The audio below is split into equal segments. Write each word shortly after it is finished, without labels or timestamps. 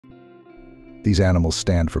These animals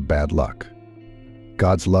stand for bad luck.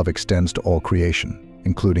 God's love extends to all creation,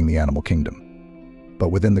 including the animal kingdom. But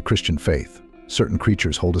within the Christian faith, certain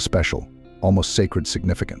creatures hold a special, almost sacred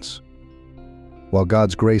significance. While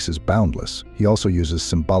God's grace is boundless, He also uses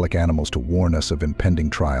symbolic animals to warn us of impending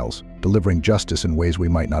trials, delivering justice in ways we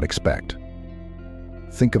might not expect.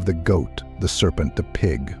 Think of the goat, the serpent, the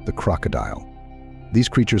pig, the crocodile. These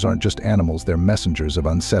creatures aren't just animals, they're messengers of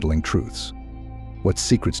unsettling truths. What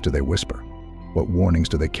secrets do they whisper? What warnings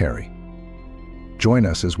do they carry? Join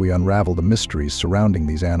us as we unravel the mysteries surrounding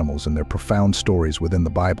these animals and their profound stories within the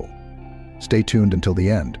Bible. Stay tuned until the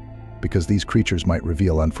end, because these creatures might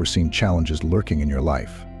reveal unforeseen challenges lurking in your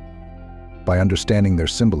life. By understanding their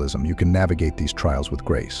symbolism, you can navigate these trials with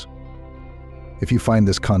grace. If you find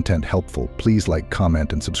this content helpful, please like,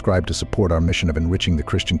 comment, and subscribe to support our mission of enriching the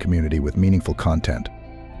Christian community with meaningful content.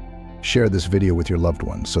 Share this video with your loved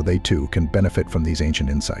ones so they too can benefit from these ancient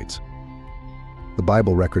insights. The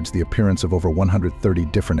Bible records the appearance of over 130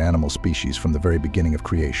 different animal species from the very beginning of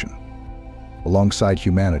creation. Alongside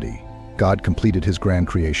humanity, God completed His grand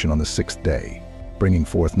creation on the sixth day, bringing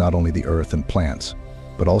forth not only the earth and plants,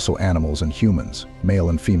 but also animals and humans, male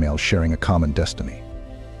and female, sharing a common destiny.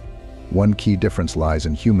 One key difference lies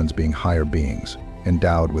in humans being higher beings,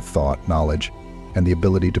 endowed with thought, knowledge, and the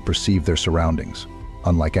ability to perceive their surroundings,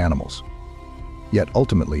 unlike animals. Yet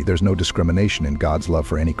ultimately, there's no discrimination in God's love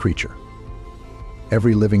for any creature.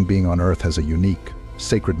 Every living being on earth has a unique,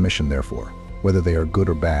 sacred mission, therefore. Whether they are good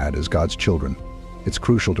or bad, as God's children, it's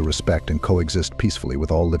crucial to respect and coexist peacefully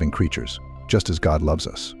with all living creatures, just as God loves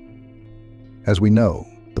us. As we know,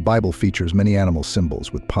 the Bible features many animal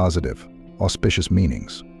symbols with positive, auspicious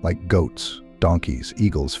meanings, like goats, donkeys,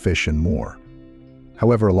 eagles, fish, and more.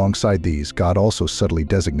 However, alongside these, God also subtly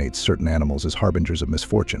designates certain animals as harbingers of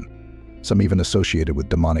misfortune, some even associated with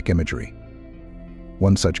demonic imagery.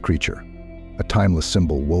 One such creature, a timeless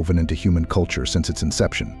symbol woven into human culture since its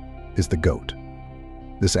inception, is the goat.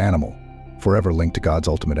 This animal, forever linked to God's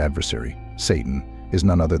ultimate adversary, Satan, is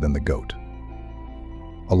none other than the goat.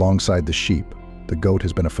 Alongside the sheep, the goat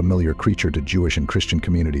has been a familiar creature to Jewish and Christian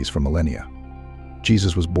communities for millennia.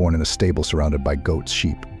 Jesus was born in a stable surrounded by goats,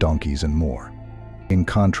 sheep, donkeys, and more. In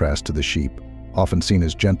contrast to the sheep, often seen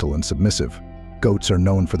as gentle and submissive, goats are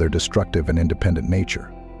known for their destructive and independent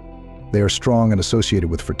nature. They are strong and associated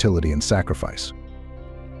with fertility and sacrifice.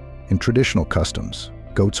 In traditional customs,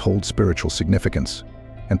 goats hold spiritual significance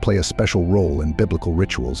and play a special role in biblical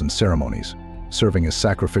rituals and ceremonies, serving as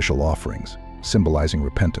sacrificial offerings, symbolizing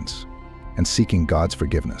repentance and seeking God's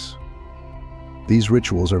forgiveness. These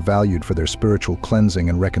rituals are valued for their spiritual cleansing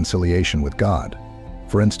and reconciliation with God.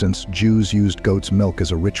 For instance, Jews used goat's milk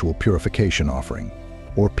as a ritual purification offering,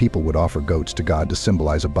 or people would offer goats to God to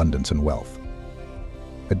symbolize abundance and wealth.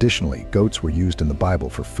 Additionally, goats were used in the Bible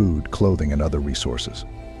for food, clothing, and other resources.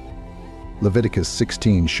 Leviticus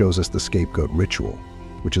 16 shows us the scapegoat ritual,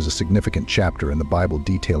 which is a significant chapter in the Bible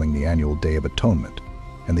detailing the annual Day of Atonement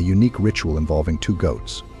and the unique ritual involving two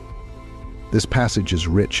goats. This passage is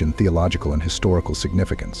rich in theological and historical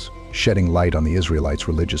significance, shedding light on the Israelites'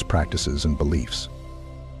 religious practices and beliefs.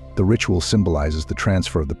 The ritual symbolizes the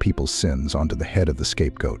transfer of the people's sins onto the head of the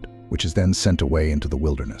scapegoat, which is then sent away into the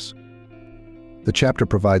wilderness. The chapter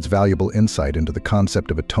provides valuable insight into the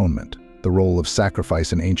concept of atonement, the role of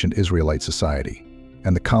sacrifice in ancient Israelite society,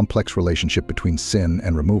 and the complex relationship between sin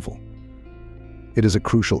and removal. It is a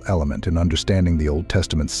crucial element in understanding the Old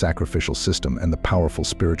Testament's sacrificial system and the powerful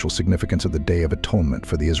spiritual significance of the Day of Atonement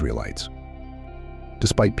for the Israelites.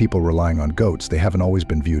 Despite people relying on goats, they haven't always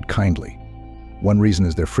been viewed kindly. One reason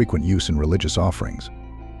is their frequent use in religious offerings,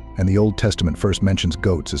 and the Old Testament first mentions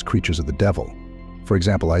goats as creatures of the devil. For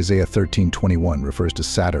example, Isaiah 13:21 refers to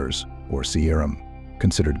satyrs, or seirim,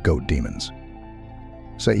 considered goat demons.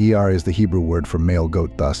 Seir is the Hebrew word for male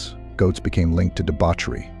goat. Thus, goats became linked to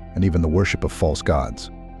debauchery and even the worship of false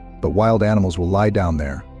gods. But wild animals will lie down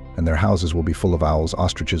there, and their houses will be full of owls,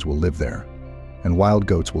 ostriches will live there, and wild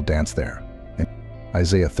goats will dance there. In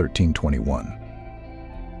Isaiah 13:21.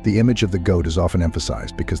 The image of the goat is often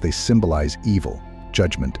emphasized because they symbolize evil,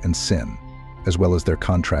 judgment, and sin, as well as their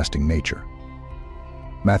contrasting nature.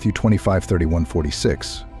 Matthew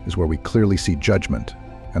 25:31-46 is where we clearly see judgment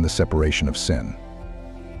and the separation of sin.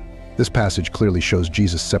 This passage clearly shows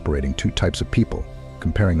Jesus separating two types of people,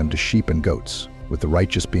 comparing them to sheep and goats, with the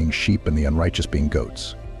righteous being sheep and the unrighteous being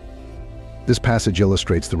goats. This passage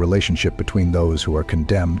illustrates the relationship between those who are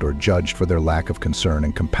condemned or judged for their lack of concern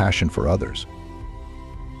and compassion for others.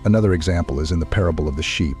 Another example is in the parable of the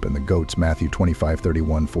sheep and the goats, Matthew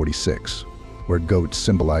 25:31-46, where goats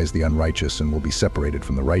symbolize the unrighteous and will be separated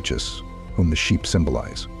from the righteous, whom the sheep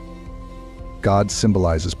symbolize. God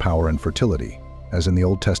symbolizes power and fertility, as in the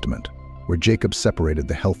Old Testament, where Jacob separated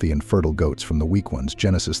the healthy and fertile goats from the weak ones,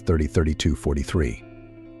 Genesis 30:32-43.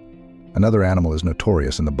 Another animal is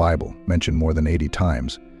notorious in the Bible, mentioned more than 80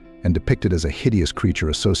 times, and depicted as a hideous creature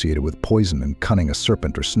associated with poison and cunning, a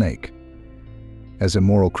serpent or snake. As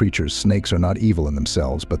immoral creatures, snakes are not evil in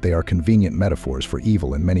themselves, but they are convenient metaphors for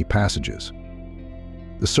evil in many passages.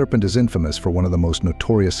 The serpent is infamous for one of the most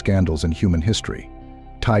notorious scandals in human history,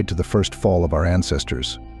 tied to the first fall of our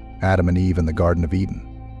ancestors, Adam and Eve in the Garden of Eden.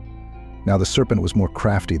 Now the serpent was more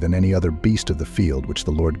crafty than any other beast of the field which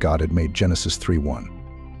the Lord God had made, Genesis 3:1.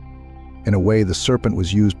 In a way, the serpent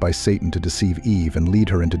was used by Satan to deceive Eve and lead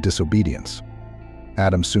her into disobedience.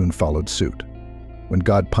 Adam soon followed suit. When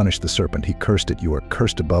God punished the serpent, he cursed it, "You are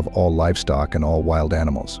cursed above all livestock and all wild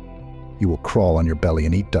animals. You will crawl on your belly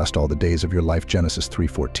and eat dust all the days of your life," Genesis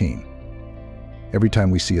 3:14. Every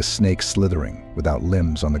time we see a snake slithering without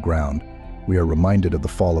limbs on the ground, we are reminded of the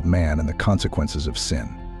fall of man and the consequences of sin.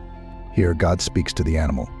 Here, God speaks to the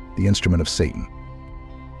animal, the instrument of Satan.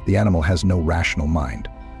 The animal has no rational mind.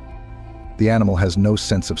 The animal has no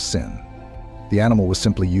sense of sin. The animal was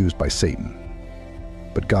simply used by Satan.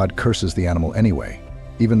 But God curses the animal anyway,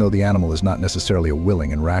 even though the animal is not necessarily a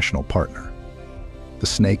willing and rational partner. The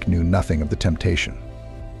snake knew nothing of the temptation.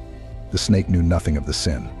 The snake knew nothing of the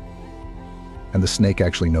sin. And the snake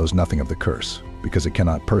actually knows nothing of the curse, because it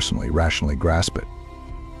cannot personally, rationally grasp it.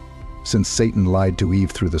 Since Satan lied to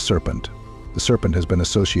Eve through the serpent has been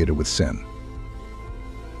associated with sin.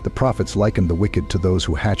 The prophets likened the wicked to those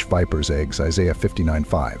who hatch vipers' eggs, Isaiah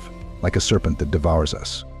 59:5, like a serpent that devours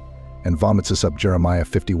us, and vomits us up, Jeremiah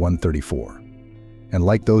 51:34, and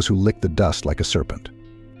like those who lick the dust like a serpent,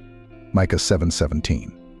 Micah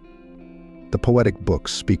 7:17. The poetic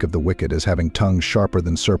books speak of the wicked as having tongues sharper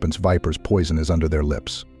than serpents, vipers' poison is under their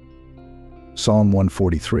lips. Psalm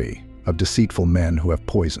 143, of deceitful men who have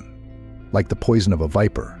poison, like the poison of a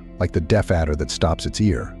viper, like the deaf adder that stops its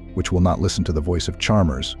ear, which will not listen to the voice of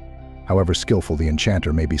charmers, however skillful the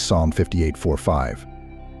enchanter may be, Psalm 58:4-5,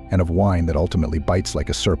 and of wine that ultimately bites like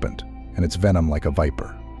a serpent, and its venom like a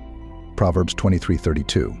viper. Proverbs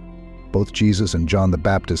 23:32. Both Jesus and John the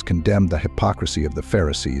Baptist condemned the hypocrisy of the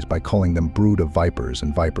Pharisees by calling them brood of vipers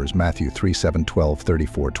and vipers, Matthew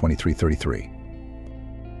 3:7-12-34-23-33.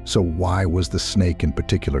 So why was the snake in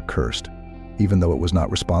particular cursed, even though it was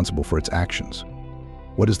not responsible for its actions?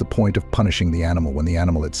 What is the point of punishing the animal when the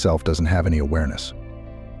animal itself doesn't have any awareness?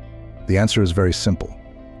 The answer is very simple.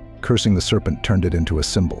 Cursing the serpent turned it into a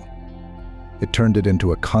symbol. It turned it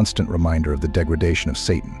into a constant reminder of the degradation of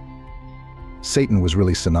Satan. Satan was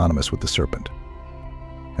really synonymous with the serpent.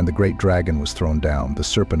 And the great dragon was thrown down, the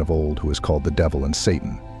serpent of old, who is called the devil and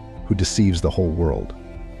Satan, who deceives the whole world.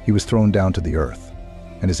 He was thrown down to the earth,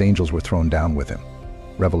 and his angels were thrown down with him,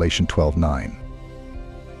 Revelation 12:9.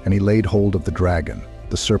 And he laid hold of the dragon,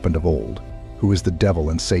 the serpent of old, who is the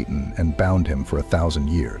devil and Satan, and bound him for 1,000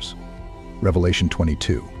 years, Revelation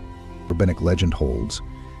 22. Rabbinic legend holds,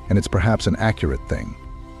 and it's perhaps an accurate thing,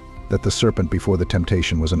 that the serpent before the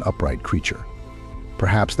temptation was an upright creature.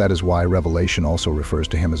 Perhaps that is why Revelation also refers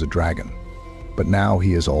to him as a dragon. But now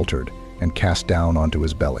he is altered and cast down onto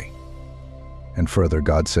his belly. And further,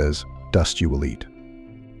 God says, "Dust you will eat."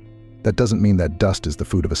 That doesn't mean that dust is the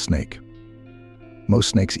food of a snake. Most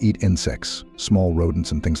snakes eat insects, small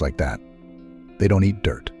rodents and things like that. They don't eat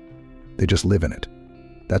dirt. They just live in it.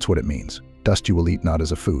 That's what it means. Dust you will eat, not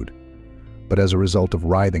as a food, but as a result of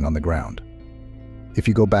writhing on the ground. If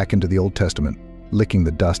you go back into the Old Testament, licking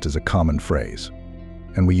the dust is a common phrase,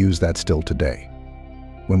 and we use that still today.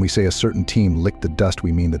 When we say a certain team licked the dust,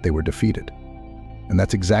 we mean that they were defeated. And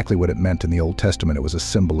that's exactly what it meant in the Old Testament. It was a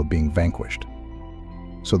symbol of being vanquished.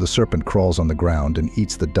 So the serpent crawls on the ground and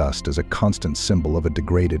eats the dust as a constant symbol of a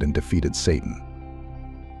degraded and defeated Satan.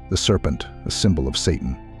 The serpent, a symbol of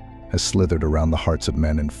Satan, has slithered around the hearts of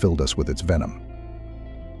men and filled us with its venom.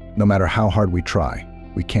 No matter how hard we try,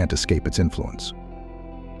 we can't escape its influence.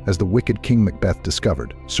 As the wicked King Macbeth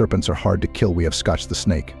discovered, serpents are hard to kill. We have scotched the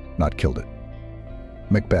snake, not killed it.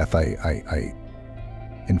 Macbeth,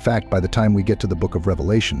 In fact, by the time we get to the book of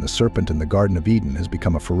Revelation, the serpent in the Garden of Eden has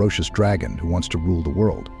become a ferocious dragon who wants to rule the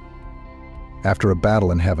world. After a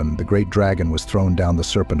battle in heaven, the great dragon was thrown down, the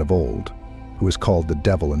serpent of old, who is called the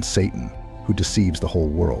devil and Satan, who deceives the whole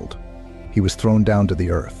world. He was thrown down to the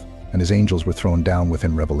earth, and his angels were thrown down with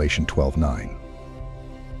him, Revelation 12:9.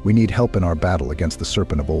 We need help in our battle against the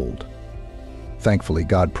serpent of old. Thankfully,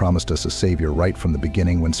 God promised us a Savior right from the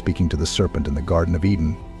beginning. When speaking to the serpent in the Garden of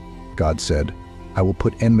Eden, God said, "I will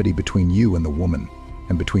put enmity between you and the woman,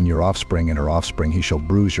 and between your offspring and her offspring. He shall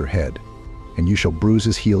bruise your head, and you shall bruise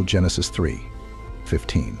his heel," Genesis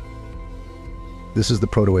 3:15. This is the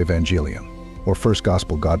proto-evangelium, or first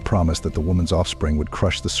gospel. God promised that the woman's offspring would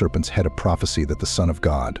crush the serpent's head, a prophecy that the Son of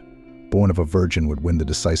God, born of a virgin, would win the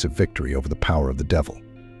decisive victory over the power of the devil.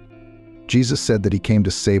 Jesus said that he came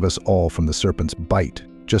to save us all from the serpent's bite.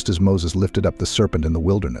 Just as Moses lifted up the serpent in the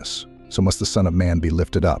wilderness, so must the Son of Man be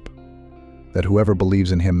lifted up, that whoever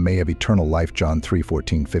believes in him may have eternal life. John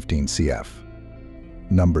 3:14-15 cf.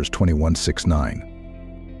 Numbers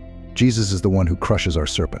 21:6-9. Jesus is the one who crushes our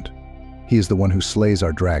serpent. He is the one who slays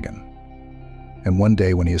our dragon. And one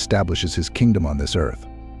day, when he establishes his kingdom on this earth,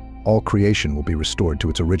 all creation will be restored to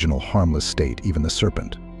its original harmless state, even the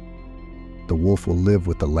serpent. The wolf will live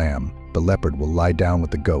with the lamb, the leopard will lie down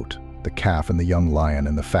with the goat, the calf and the young lion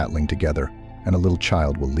and the fatling together, and a little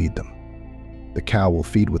child will lead them. The cow will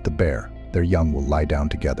feed with the bear, their young will lie down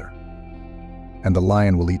together. And the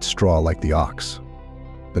lion will eat straw like the ox.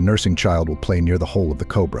 The nursing child will play near the hole of the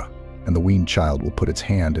cobra, and the weaned child will put its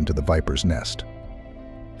hand into the viper's nest.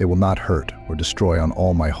 They will not hurt or destroy on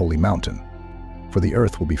all my holy mountain, for the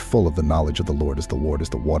earth will be full of the knowledge of the Lord as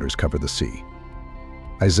the waters cover the sea.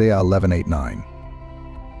 Isaiah 11:8-9.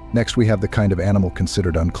 Next, we have the kind of animal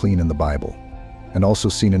considered unclean in the Bible, and also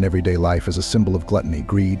seen in everyday life as a symbol of gluttony,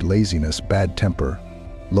 greed, laziness, bad temper,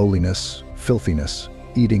 lowliness, filthiness,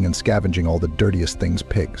 eating and scavenging all the dirtiest things: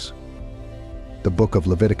 pigs. The book of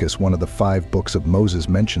Leviticus, one of the 5 books of Moses,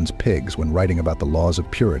 mentions pigs when writing about the laws of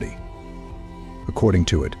purity. According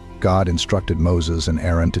to it, God instructed Moses and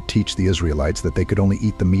Aaron to teach the Israelites that they could only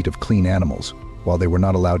eat the meat of clean animals, while they were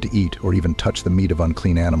not allowed to eat or even touch the meat of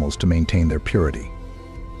unclean animals to maintain their purity.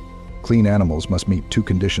 Clean animals must meet 2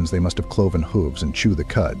 conditions. They must have cloven hooves and chew the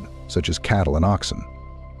cud, such as cattle and oxen.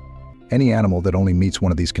 Any animal that only meets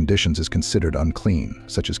one of these conditions is considered unclean,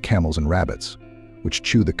 such as camels and rabbits, which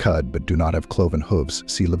chew the cud but do not have cloven hooves.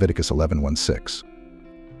 See Leviticus 11:1-6.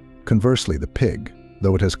 Conversely, the pig,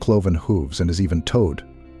 though it has cloven hooves and is even toed,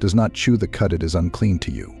 does not chew the cud. It is unclean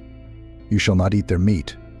to you. You shall not eat their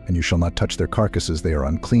meat, and you shall not touch their carcasses. They are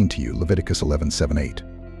unclean to you. Leviticus 11:7-8.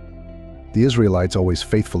 The Israelites always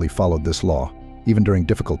faithfully followed this law, even during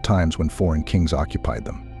difficult times when foreign kings occupied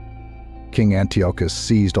them. King Antiochus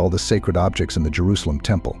seized all the sacred objects in the Jerusalem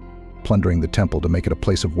temple, plundering the temple to make it a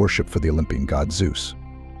place of worship for the Olympian god Zeus.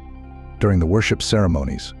 During the worship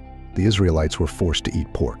ceremonies, the Israelites were forced to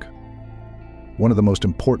eat pork. One of the most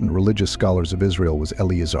important religious scholars of Israel was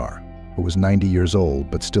Eleazar, who was 90 years old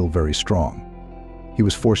but still very strong. He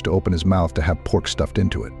was forced to open his mouth to have pork stuffed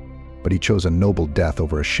into it, but he chose a noble death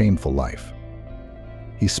over a shameful life.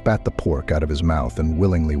 He spat the pork out of his mouth and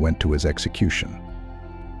willingly went to his execution.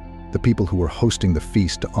 The people who were hosting the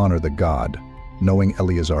feast to honor the god, knowing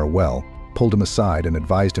Eleazar well, pulled him aside and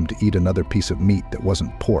advised him to eat another piece of meat that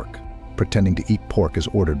wasn't pork, pretending to eat pork as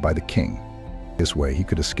ordered by the king. This way he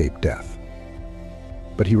could escape death.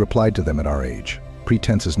 But he replied to them, "At our age,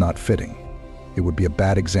 pretense is not fitting. It would be a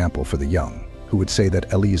bad example for the young, who would say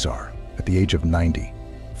that Eleazar, at the age of 90,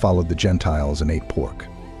 followed the Gentiles and ate pork,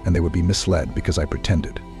 and they would be misled because I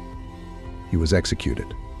pretended." He was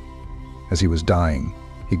executed. As he was dying,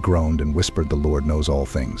 he groaned and whispered, "The Lord knows all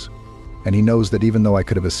things, and he knows that even though I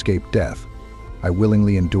could have escaped death, I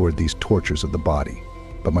willingly endured these tortures of the body,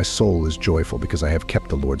 but my soul is joyful because I have kept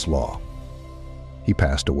the Lord's law." He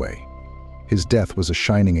passed away. His death was a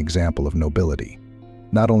shining example of nobility,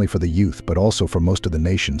 not only for the youth but also for most of the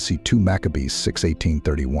nation. See 2 Maccabees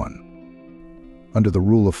 6:18-31. Under the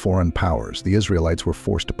rule of foreign powers, the Israelites were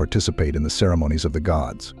forced to participate in the ceremonies of the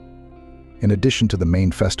gods. In addition to the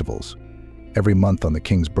main festivals, every month on the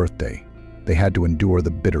king's birthday, they had to endure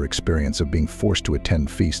the bitter experience of being forced to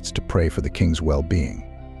attend feasts to pray for the king's well-being.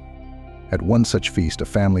 At one such feast, a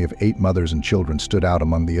family of 8 mothers and children stood out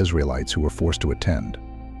among the Israelites who were forced to attend.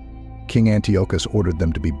 King Antiochus ordered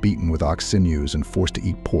them to be beaten with ox sinews and forced to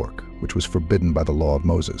eat pork, which was forbidden by the law of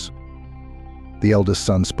Moses. The eldest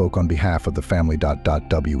son spoke on behalf of the family.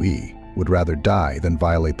 We would rather die than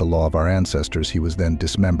violate the law of our ancestors. He was then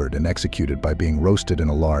dismembered and executed by being roasted in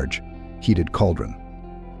a large, heated cauldron.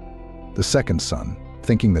 The second son,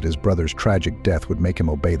 thinking that his brother's tragic death would make him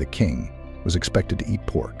obey the king, was expected to eat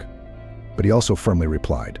pork. But he also firmly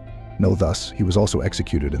replied, no. Thus, he was also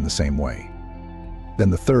executed in the same way. Then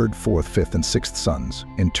the third, fourth, fifth, and sixth sons,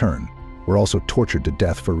 in turn, were also tortured to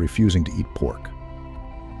death for refusing to eat pork.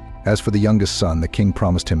 As for the youngest son, the king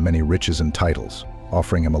promised him many riches and titles,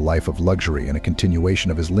 offering him a life of luxury and a continuation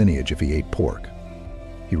of his lineage if he ate pork.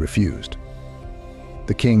 He refused.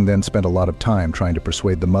 The king then spent a lot of time trying to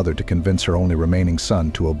persuade the mother to convince her only remaining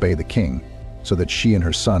son to obey the king, so that she and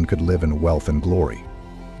her son could live in wealth and glory.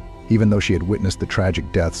 Even though she had witnessed the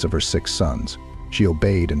tragic deaths of her 6 sons, she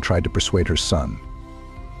obeyed and tried to persuade her son.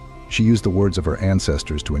 She used the words of her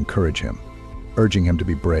ancestors to encourage him. urging him to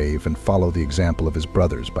be brave and follow the example of his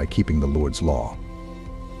brothers by keeping the Lord's law.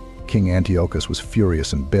 King Antiochus was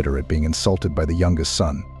furious and bitter at being insulted by the youngest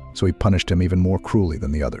son, so he punished him even more cruelly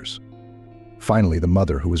than the others. Finally, the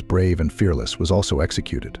mother, who was brave and fearless, was also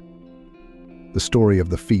executed. The story of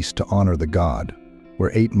the feast to honor the god,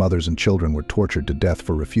 where 8 mothers and children were tortured to death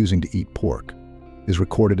for refusing to eat pork, is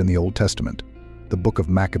recorded in the Old Testament, the book of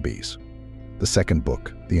Maccabees, the second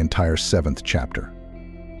book, the entire 7th chapter.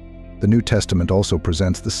 The New Testament also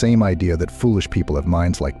presents the same idea that foolish people have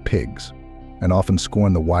minds like pigs, and often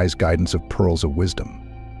scorn the wise guidance of pearls of wisdom.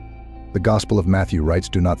 The Gospel of Matthew writes,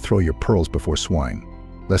 "Do not throw your pearls before swine,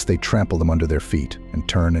 lest they trample them under their feet, and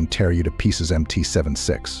turn and tear you to pieces." Mt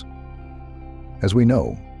 7:6. As we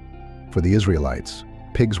know, for the Israelites,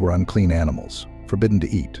 pigs were unclean animals, forbidden to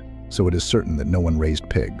eat, so it is certain that no one raised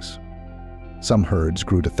pigs. Some herds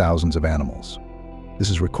grew to thousands of animals. This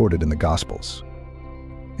is recorded in the Gospels.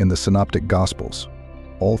 In the Synoptic Gospels,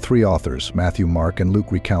 all 3 authors, Matthew, Mark, and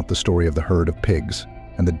Luke, recount the story of the herd of pigs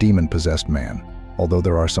and the demon-possessed man, although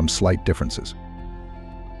there are some slight differences.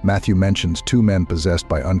 Matthew mentions 2 men possessed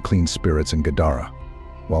by unclean spirits in Gadara,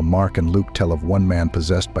 while Mark and Luke tell of 1 man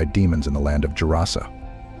possessed by demons in the land of Gerasa.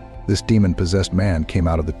 This demon-possessed man came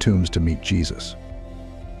out of the tombs to meet Jesus.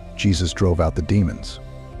 Jesus drove out the demons.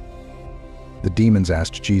 The demons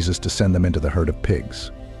asked Jesus to send them into the herd of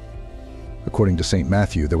pigs. According to St.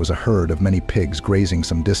 Matthew, there was a herd of many pigs grazing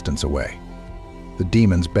some distance away. The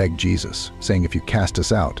demons begged Jesus, saying, "If you cast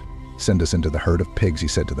us out, send us into the herd of pigs." He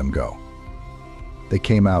said to them, "Go." They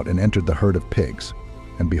came out and entered the herd of pigs,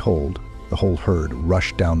 and behold, the whole herd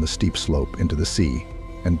rushed down the steep slope into the sea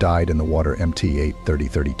and died in the water. Mt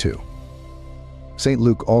 8:30-32. St.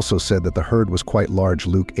 Luke also said that the herd was quite large.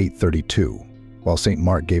 Luke 8:32, while St.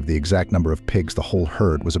 Mark gave the exact number of pigs. The whole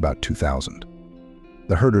herd was about 2,000.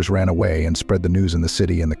 The herders ran away and spread the news in the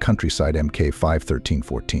city and the countryside. Mk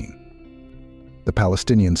 5:13-14. The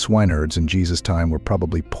Palestinian swineherds in Jesus' time were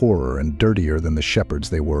probably poorer and dirtier than the shepherds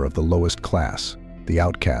they were of the lowest class, the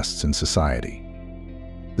outcasts in society.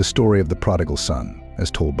 The story of the prodigal son,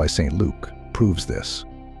 as told by St. Luke, proves this.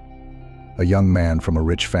 A young man from a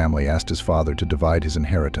rich family asked his father to divide his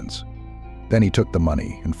inheritance. Then he took the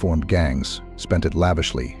money and formed gangs, spent it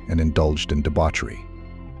lavishly, and indulged in debauchery.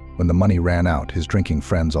 When the money ran out, his drinking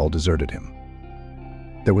friends all deserted him.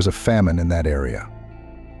 There was a famine in that area,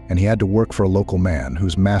 and he had to work for a local man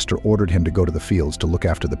whose master ordered him to go to the fields to look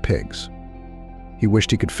after the pigs. He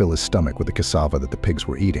wished he could fill his stomach with the cassava that the pigs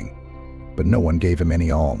were eating, but no one gave him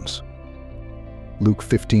any alms. Luke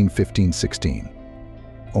 15:15-16.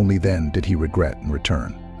 Only then did he regret and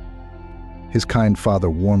return. His kind father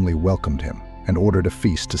warmly welcomed him and ordered a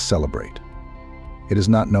feast to celebrate. It is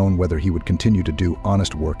not known whether he would continue to do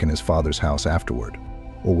honest work in his father's house afterward,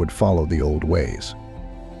 or would follow the old ways,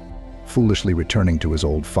 foolishly returning to his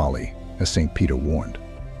old folly, as St. Peter warned.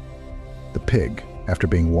 The pig, after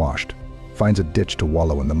being washed, finds a ditch to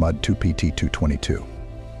wallow in the mud. 2 Pt 2:22.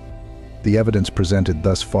 The evidence presented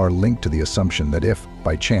thus far linked to the assumption that if,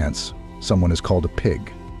 by chance, someone is called a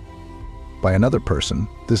pig by another person,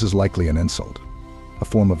 this is likely an insult, a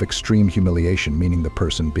form of extreme humiliation, meaning the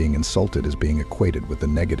person being insulted is being equated with the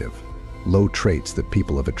negative, low traits that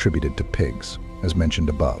people have attributed to pigs, as mentioned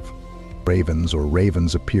above. Ravens or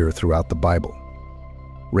ravens appear throughout the Bible.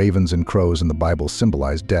 Ravens and crows in the Bible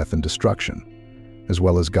symbolize death and destruction, as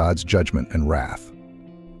well as God's judgment and wrath.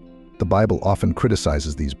 The Bible often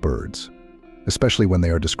criticizes these birds, especially when they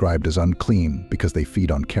are described as unclean because they feed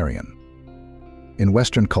on carrion. In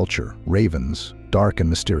Western culture, ravens, dark and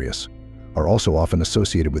mysterious, are also often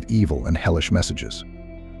associated with evil and hellish messages.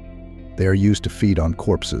 They are used to feed on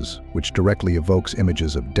corpses, which directly evokes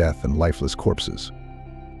images of death and lifeless corpses.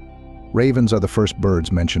 Ravens are the first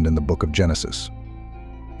birds mentioned in the book of Genesis.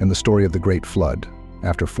 In the story of the Great Flood,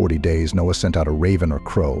 after 40 days, Noah sent out a raven or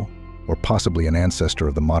crow, or possibly an ancestor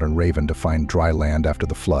of the modern raven, to find dry land after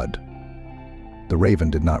the flood. The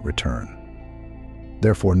raven did not return.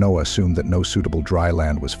 Therefore, Noah assumed that no suitable dry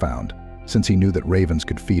land was found, since he knew that ravens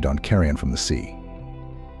could feed on carrion from the sea.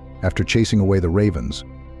 After chasing away the ravens,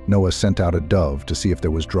 Noah sent out a dove to see if there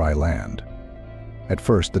was dry land. At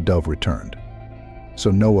first, the dove returned. So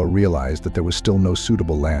Noah realized that there was still no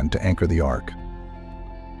suitable land to anchor the ark.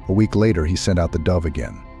 A week later, he sent out the dove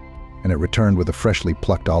again, and it returned with a freshly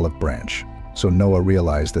plucked olive branch, so Noah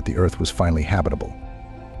realized that the earth was finally habitable.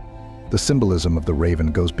 The symbolism of the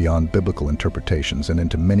raven goes beyond biblical interpretations and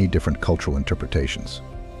into many different cultural interpretations.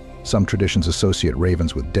 Some traditions associate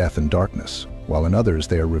ravens with death and darkness, while in others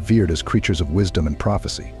they are revered as creatures of wisdom and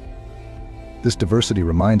prophecy. This diversity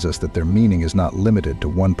reminds us that their meaning is not limited to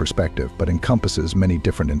one perspective, but encompasses many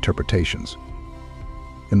different interpretations.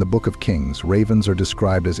 In the Book of Kings, ravens are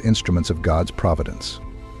described as instruments of God's providence.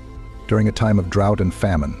 During a time of drought and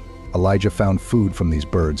famine, Elijah found food from these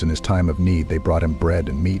birds. In his time of need, they brought him bread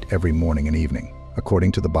and meat every morning and evening,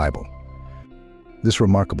 according to the Bible. This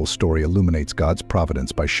remarkable story illuminates God's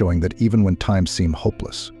providence by showing that even when times seem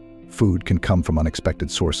hopeless, food can come from unexpected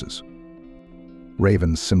sources.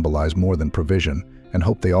 Ravens symbolize more than provision and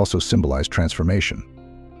hope. They also symbolize transformation.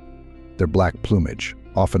 Their black plumage,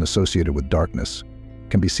 often associated with darkness,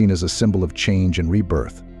 can be seen as a symbol of change and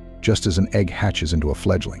rebirth, just as an egg hatches into a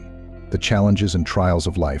fledgling. The challenges and trials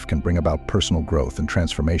of life can bring about personal growth and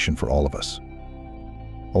transformation for all of us.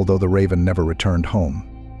 Although the raven never returned home,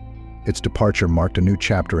 its departure marked a new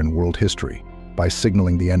chapter in world history by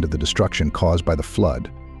signaling the end of the destruction caused by the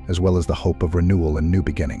flood, as well as the hope of renewal and new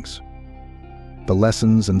beginnings. The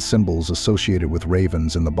lessons and symbols associated with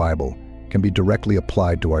ravens in the Bible can be directly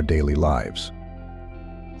applied to our daily lives.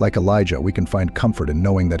 Like Elijah, we can find comfort in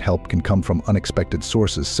knowing that help can come from unexpected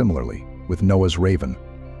sources. Similarly, with Noah's raven,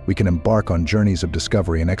 we can embark on journeys of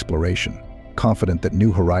discovery and exploration, confident that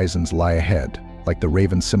new horizons lie ahead, like the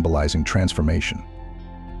raven symbolizing transformation.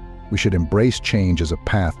 We should embrace change as a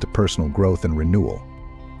path to personal growth and renewal.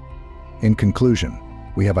 In conclusion,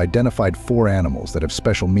 we have identified 4 animals that have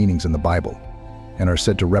special meanings in the Bible and are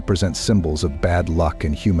said to represent symbols of bad luck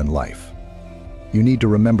in human life. You need to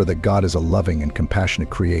remember that God is a loving and compassionate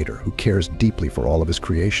creator who cares deeply for all of his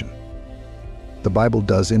creation. The Bible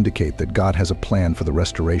does indicate that God has a plan for the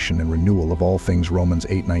restoration and renewal of all things, Romans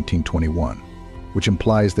 8:19-21, which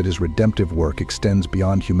implies that his redemptive work extends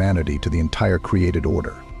beyond humanity to the entire created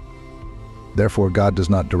order. Therefore, God does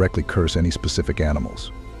not directly curse any specific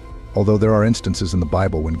animals. Although there are instances in the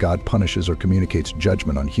Bible when God punishes or communicates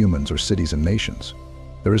judgment on humans or cities and nations,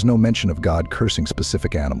 there is no mention of God cursing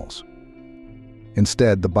specific animals.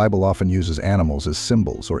 Instead, the Bible often uses animals as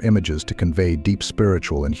symbols or images to convey deep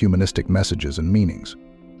spiritual and humanistic messages and meanings.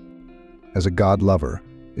 As a God lover,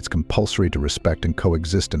 it's compulsory to respect and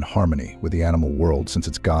coexist in harmony with the animal world, since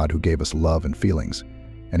it's God who gave us love and feelings,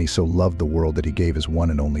 and he so loved the world that he gave his one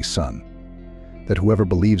and only Son, that whoever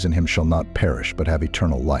believes in him shall not perish but have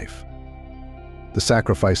eternal life. The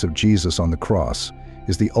sacrifice of Jesus on the cross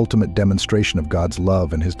is the ultimate demonstration of God's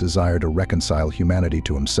love and his desire to reconcile humanity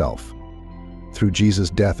to himself. Through Jesus'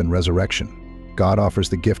 death and resurrection, God offers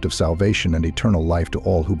the gift of salvation and eternal life to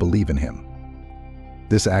all who believe in him.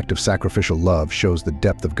 This act of sacrificial love shows the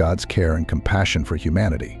depth of God's care and compassion for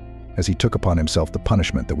humanity, as he took upon himself the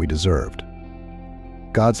punishment that we deserved.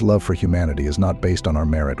 God's love for humanity is not based on our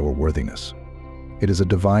merit or worthiness. It is a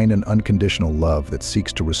divine and unconditional love that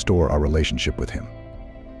seeks to restore our relationship with him.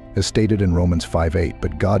 As stated in Romans 5:8,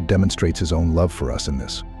 but God demonstrates his own love for us in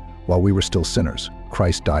this: while we were still sinners,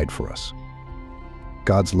 Christ died for us.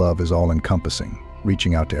 God's love is all-encompassing,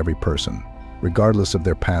 reaching out to every person, regardless of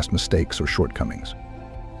their past mistakes or shortcomings.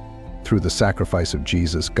 Through the sacrifice of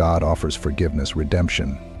Jesus, God offers forgiveness,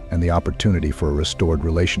 redemption, and the opportunity for a restored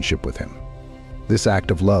relationship with him. This act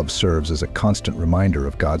of love serves as a constant reminder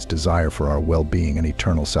of God's desire for our well-being and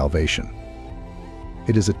eternal salvation.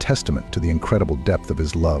 It is a testament to the incredible depth of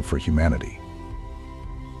his love for humanity.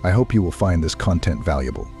 I hope you will find this content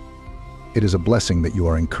valuable. It is a blessing that you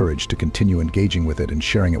are encouraged to continue engaging with it and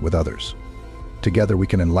sharing it with others. Together we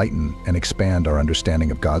can enlighten and expand our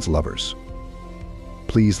understanding of God's lovers.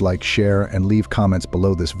 Please like, share, and leave comments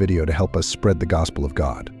below this video to help us spread the gospel of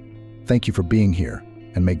God. Thank you for being here,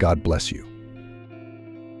 and may God bless you.